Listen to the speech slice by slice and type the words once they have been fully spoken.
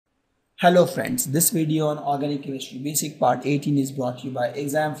Hello friends, this video on organic chemistry basic part 18 is brought to you by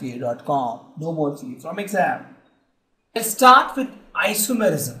examfear.com. No more fear from exam. Let's start with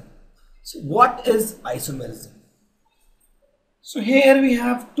isomerism. So what is isomerism? So here we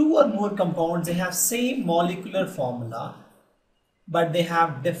have two or more compounds. They have same molecular formula but they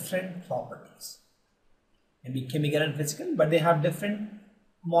have different properties. Maybe chemical and physical, but they have different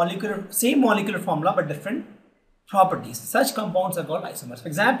same molecular formula but different properties. Such compounds are called isomers. For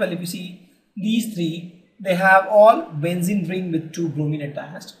example, if you see these three, they have all benzene ring with two bromine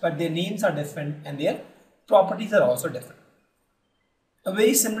attached, but their names are different and their properties are also different. A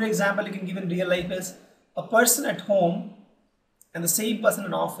very similar example you can give in real life is a person at home and the same person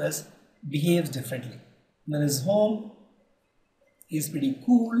in office behaves differently. When he's home, he's pretty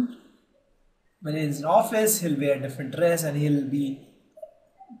cool. When he's in office, he'll wear a different dress and he'll be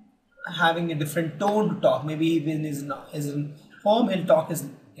having a different tone to talk. Maybe when he's in home, he'll talk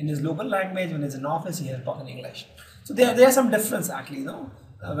in his local language. When he's in office, he'll talk in English. So there are some difference actually,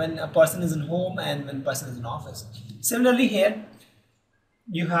 when a person is in home and when a person is in office. Similarly here,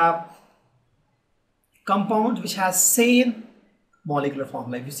 you have compounds which has same molecular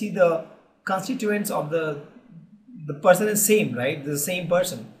formula. If you see the constituents of the person is same, right? The same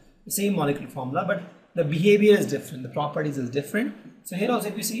person, the same molecular formula, but the behavior is different, the properties is different. So here also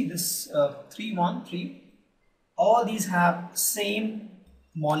if you see this 3, 1, 3, all these have same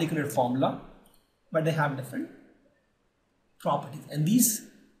molecular formula but they have different properties, and these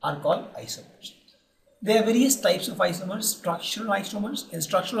are called isomers. There are various types of isomers. Structural isomers. In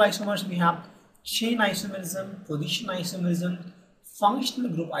structural isomers we have chain isomerism, position isomerism, functional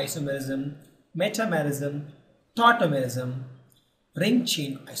group isomerism, metamerism, tautomerism, ring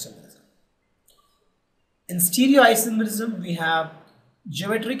chain isomerism. In stereoisomerism we have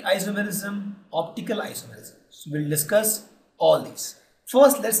geometric isomerism, optical isomerism. So we'll discuss all these.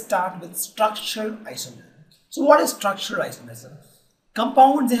 First, let's start with structural isomerism. So what is structural isomerism?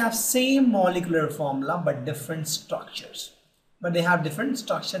 Compounds, they have same molecular formula but different structures. But they have different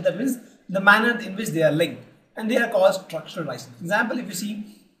structure, that means the manner in which they are linked, and they are called structural isomerism. For example, if you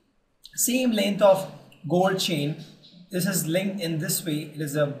see same length of gold chain, this is linked in this way. It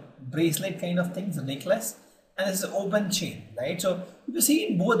is a bracelet kind of thing, it's a necklace, and this is an open chain, right? So if you see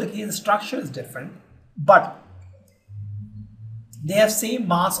in both the cases, the structure is different, but they have same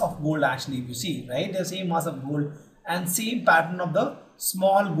mass of gold actually. If you see, right, they have same mass of gold and same pattern of the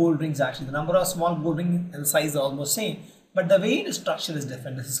small gold rings. Actually the number of small gold rings and size are almost same, but the way the structure is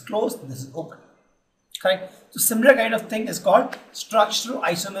different. This is closed, this is open, correct? So similar kind of thing is called structural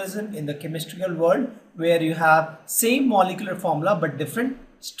isomerism in the chemical world, where you have same molecular formula but different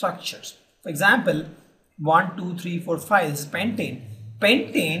structures. For example, 1, 2, 3, 4, 5, this is pentane.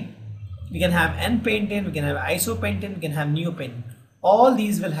 Pentane, we can have N-pentane, we can have isopentane, we can have neopentane. All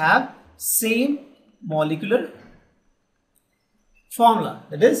these will have same molecular formula,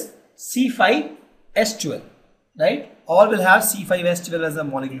 that is C5H12, right? All will have C5H12 as a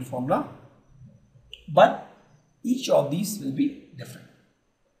molecular formula, but each of these will be different,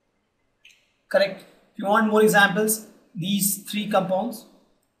 correct? If you want more examples, these three compounds,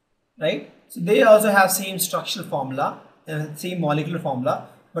 right? So they also have same structural formula and same molecular formula,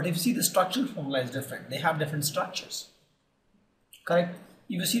 but if you see the structural formula is different, they have different structures, correct?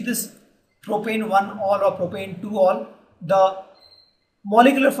 If you see this propane 1 all or propane 2 all, the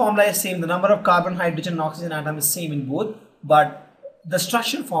molecular formula is same, the number of carbon, hydrogen and oxygen atom is same in both, but the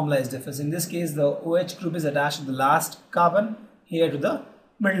structural formula is different. In this case, the OH group is attached to the last carbon, here to the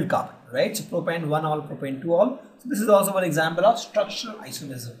middle carbon, right? So propane 1 all, propane 2 all. So this is also one example of structural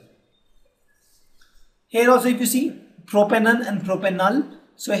isomerism. Here also if you see propanol and propanol,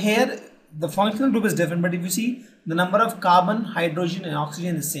 so here the functional group is different, but if you see the number of carbon, hydrogen and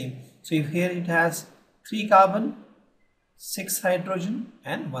oxygen is same. So if here it has 3 carbon, 6 hydrogen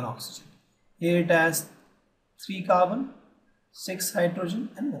and 1 oxygen. Here it has 3 carbon, 6 hydrogen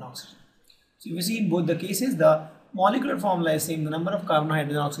and 1 oxygen. So if you see in both the cases, the molecular formula is same, the number of carbon,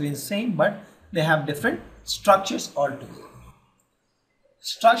 hydrogen and oxygen is same, but they have different structures altogether.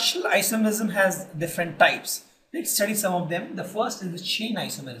 Structural isomerism has different types. Let's study some of them. The first is the chain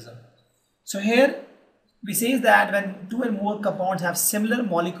isomerism. So here we say that when two and more compounds have similar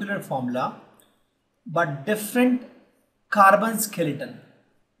molecular formula but different carbon skeleton,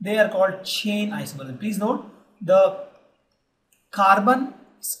 they are called chain isomerism. Please note the carbon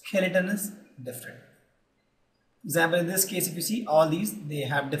skeleton is different. Example, in this case if you see all these, they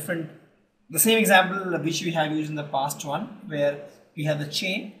have different, the same example which we have used in the past one, where we have the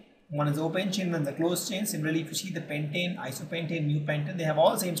chain, one is open chain and the closed chain. Similarly, if you see the pentane, isopentane, neopentane, they have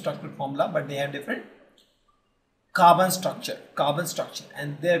all the same structural formula but they have different carbon structure,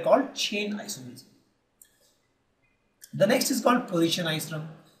 and they are called chain isomerism. The next is called position isomerism.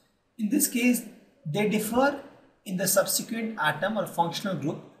 In this case, they differ in the subsequent atom or functional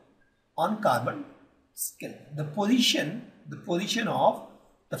group on carbon scale. The position of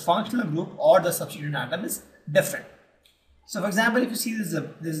the functional group or the substituent atom is different. So for example, if you see this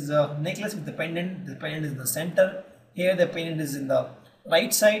is a necklace with the pendant is in the center, here the pendant is in the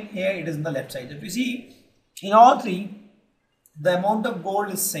right side, here it is in the left side. If you see in all three, the amount of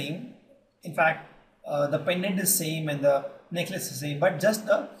gold is same. In fact, the pendant is same and the necklace is same, but just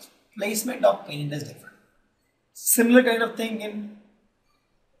the placement of pendant is different. Similar kind of thing in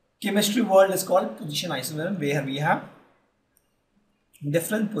chemistry world is called position isomerism, where we have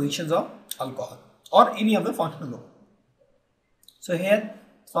different positions of alcohol or any of the functional group. So here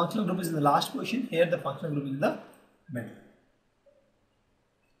functional group is in the last position, here the functional group is in the middle.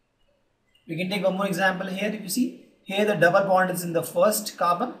 We can take one more example here. If you see, here the double bond is in the first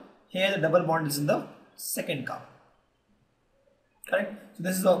carbon, here the double bond is in the second carbon. Correct? So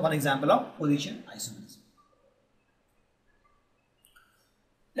this is one example of position isomerism.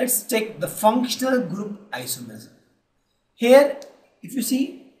 Let's take the functional group isomerism. Here, if you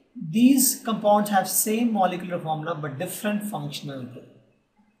see, these compounds have same molecular formula but different functional group,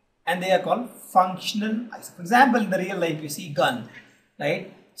 and they are called functional isomerism. For example, in the real life, you see gun,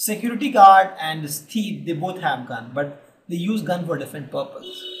 right? Security guard and thief, they both have gun, but they use gun for different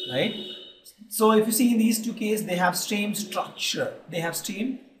purpose, right? So if you see in these two cases, they have same structure, they have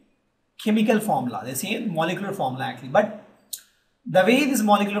same chemical formula, the same molecular formula actually, but the way this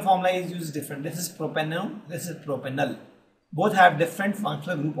molecular formula is used is different. This is propanol, this is propanol. Both have different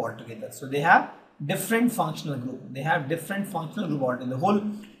functional group altogether. So they have different functional group. They have different functional group altogether. The whole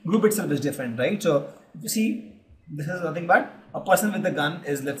group itself is different, right? So if you see, this is nothing but a person with a gun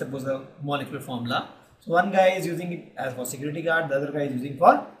is, let's suppose, a molecular formula. So one guy is using it as for security guard, the other guy is using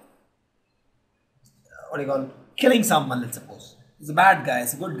for what do you call, killing someone, let's suppose. He's a bad guy,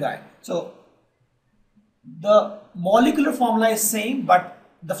 he's a good guy. So the molecular formula is same, but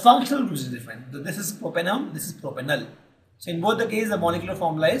the functional group is different. This is propanol, this is propanol. So in both the cases, the molecular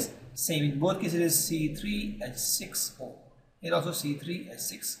formula is same. In both cases, it is C3H6O. Here also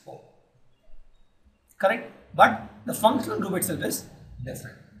C3H6O. Correct? But the functional group itself is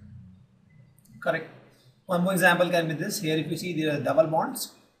different. Correct? One more example can be this. Here if you see, there are double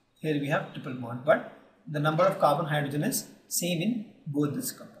bonds. Here we have triple bond. But the number of carbon hydrogen is same in both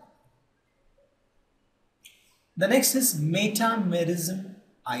this compound. The next is metamerism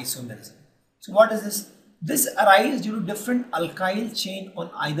isomerism. So what is this? This arises due to different alkyl chain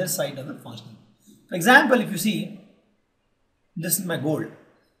on either side of the function. For example, if you see, this is my gold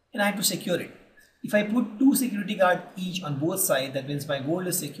and I have to secure it. If I put two security guards each on both sides, that means my gold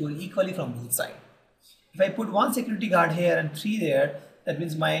is secure equally from both sides. If I put one security guard here and three there, that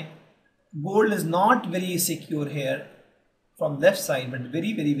means my gold is not very secure here from left side, but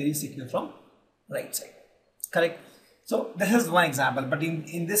very secure from right side. Correct? So this is one example, but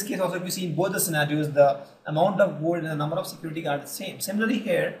in this case also, if you see in both the scenarios, the amount of gold and the number of security guards is same. Similarly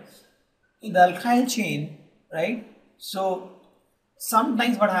here, in the alkyl chain, right? So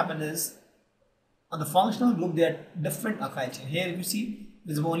sometimes what happens is, on the functional group, there are different alkyl chain. Here if you see,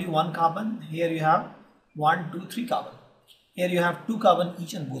 there is only one carbon. Here you have 1, 2, 3 carbon. Here you have 2 carbon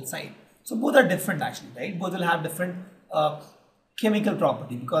each on both sides. So both are different actually, right? Both will have different chemical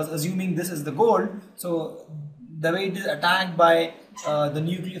property, because assuming this is the gold, so the way it is attacked by the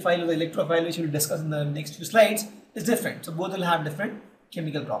nucleophile or the electrophile, which we will discuss in the next few slides, is different. So both will have different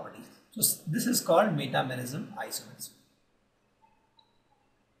chemical properties. So this is called metamerism isomerism.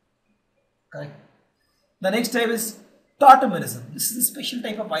 Correct. The next type is tautomerism. This is a special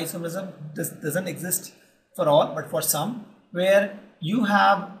type of isomerism. This doesn't exist for all, but for some, where you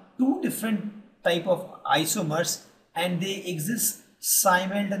have two different type of isomers and they exist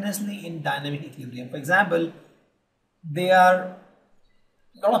simultaneously in dynamic equilibrium. For example, there are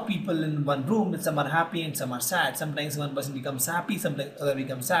a lot of people in one room, and some are happy and some are sad. Sometimes one person becomes happy, sometimes other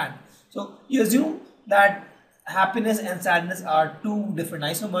becomes sad. So you assume that happiness and sadness are two different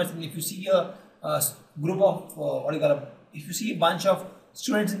isomers, and if you see a group of if you see a bunch of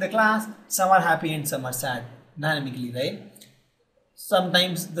students in the class, some are happy and some are sad dynamically, right?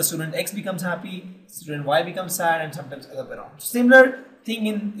 Sometimes the student X becomes happy, student Y becomes sad, and sometimes other way around. Similar thing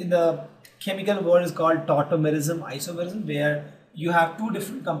in the chemical world is called tautomerism isomerism, where you have two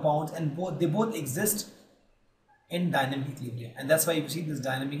different compounds and they both exist in dynamic equilibrium, and that's why you see this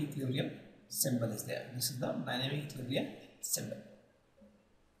dynamic equilibrium symbol is there. This is the dynamic equilibrium symbol.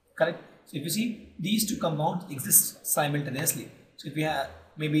 Correct? So if you see, these two compounds exist simultaneously. So if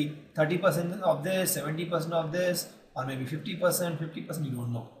maybe 30% of this, 70% of this, or maybe 50%, 50%, you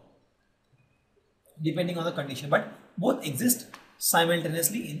don't know, depending on the condition, but both exist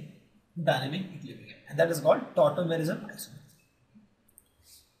simultaneously in dynamic equilibrium, and that is called tautomerism isomerism.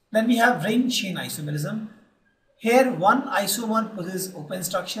 Then we have ring chain isomerism. Here one isomer possesses open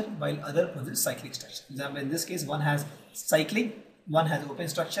structure while other possesses cyclic structure. For example, in this case one has cyclic, one has open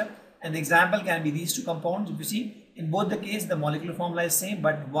structure, and the example can be these two compounds. If you see, in both the case the molecular formula is same,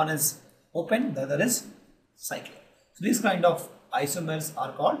 but one is open, the other is cyclic. So these kind of isomers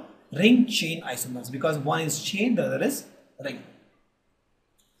are called ring chain isomers because one is chain, the other is ring.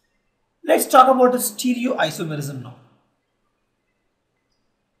 Let's talk about the stereo isomerism now.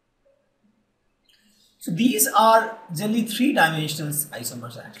 So these are generally three-dimensional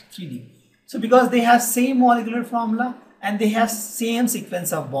isomers, actually 3D. So because they have same molecular formula and they have same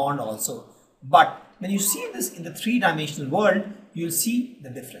sequence of bond also. But when you see this in the three-dimensional world, you will see the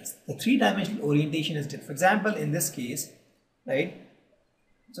difference. The three-dimensional orientation is different. For example, in this case, right?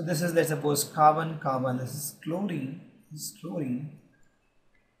 So this is, let's suppose, carbon, carbon. This is chlorine. This is chlorine.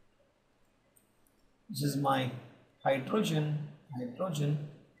 This is my hydrogen, hydrogen.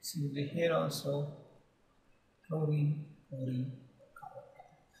 Similarly here also. Chlorine, chlorine, carbon.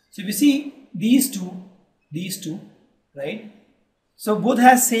 So if you see these two, right? So both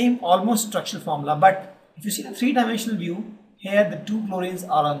has same almost structural formula, but if you see the three-dimensional view, here the two chlorines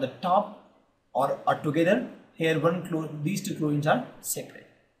are on the top or are together. Here these two chlorines are separate.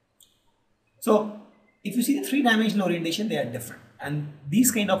 So if you see the three-dimensional orientation, they are different, and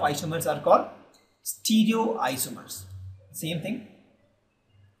these kind of isomers are called stereo isomers. Same thing.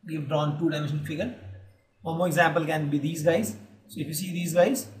 We've drawn two-dimensional figure. One more example can be these guys. So if you see these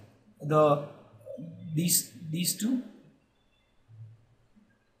guys, these two,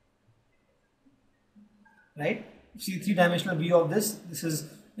 right? You see three-dimensional view of this. This is,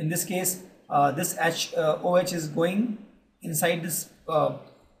 in this case, this OH is going inside this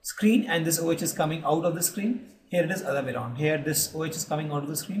screen, and this OH is coming out of the screen. Here it is other way around. Here this OH is coming out of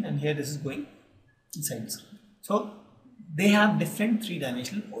the screen, and here this is going inside the screen. So they have different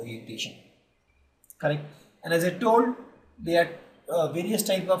three-dimensional orientation. Correct. And as I told, there are various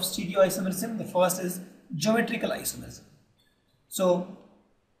types of stereoisomerism. The first is geometrical isomerism. So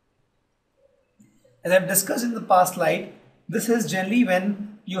as I've discussed in the past slide, this is generally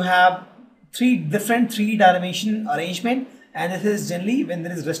when you have different three-dimension arrangement, and this is generally when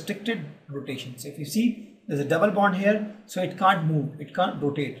there is restricted rotation. So if you see, there's a double bond here, so it can't move, it can't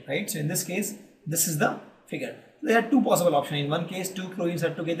rotate, right? So in this case, this is the figure. There are two possible options. In one case, two chlorines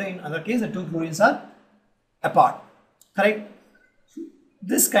are together. In other case, the two chlorines are apart. Correct?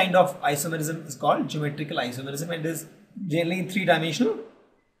 This kind of isomerism is called geometrical isomerism, and is generally three-dimensional.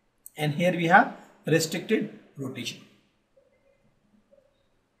 And here we have restricted rotation.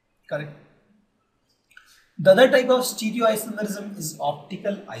 Correct? The other type of stereoisomerism is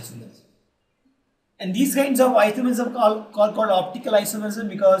optical isomerism. And these kinds of isomerism are called optical isomerism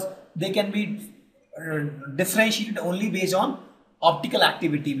because they can be differentiated only based on optical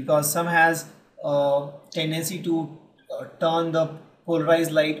activity, because some has tendency to turn the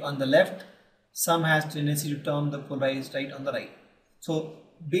polarized light on the left, some has tendency to turn the polarized light on the right. So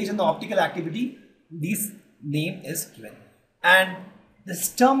based on the optical activity, this name is given. And this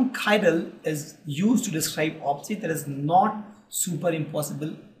term chiral is used to describe object that is not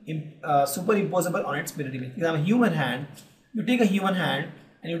superimposable on its mirror image. If you have a human hand, you take a human hand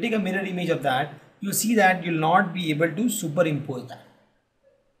and you take a mirror image of that, you see that you will not be able to superimpose that.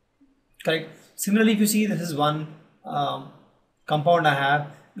 Correct? Similarly, if you see, this is one compound I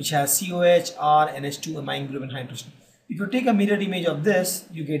have which has COH, R, NH2 amine group and hydrogen. If you take a mirror image of this,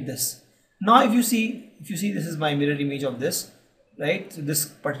 you get this. Now if you see this is my mirror image of this, right? So this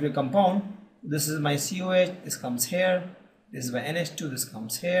particular compound, this is my COH, this comes here, this is my NH2, this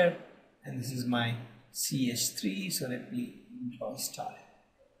comes here, and this is my CH3. So let me draw a star.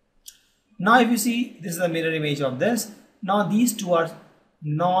 Now if you see, this is the mirror image of this. Now these two are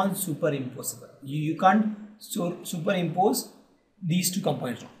non-superimposable. You can't superimpose these two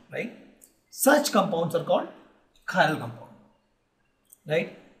compounds, right? Such compounds are called chiral compound,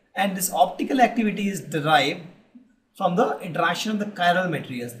 right? And this optical activity is derived from the interaction of the chiral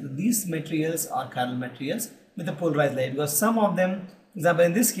materials. These materials are chiral materials with a polarized light, because some of them, for example,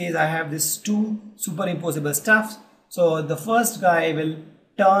 in this case I have this two superimposable stuffs. So the first guy will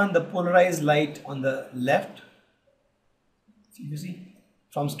turn the polarized light on the left. So you see,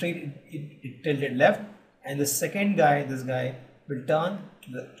 from straight it tilted left, and the second guy, this guy, will turn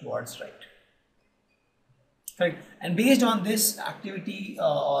towards right. Correct? And based on this activity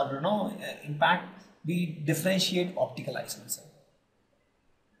impact, we differentiate optical isomerism.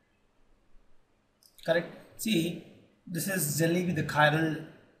 Correct. See, this is generally with the chiral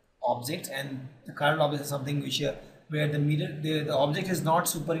object, and the chiral object is something which where the object is not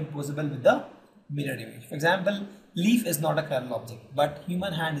superimposable with the mirror image. For example, leaf is not a chiral object, but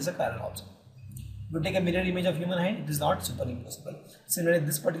human hand is a chiral object. If you take a mirror image of human hand, it is not superimposable. Similarly,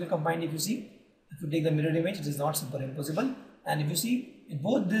 this particular combined, if you take the mirror image, it is not superimposable. And if you see,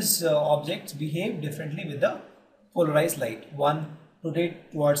 both these objects behave differently with the polarized light. One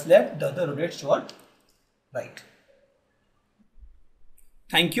rotates towards left, the other rotates toward right.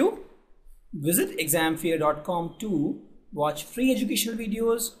 Thank you. Visit examfear.com to watch free educational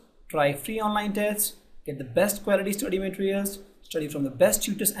videos, try free online tests, get the best quality study materials, study from the best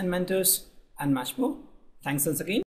tutors and mentors, and much more. Thanks once again.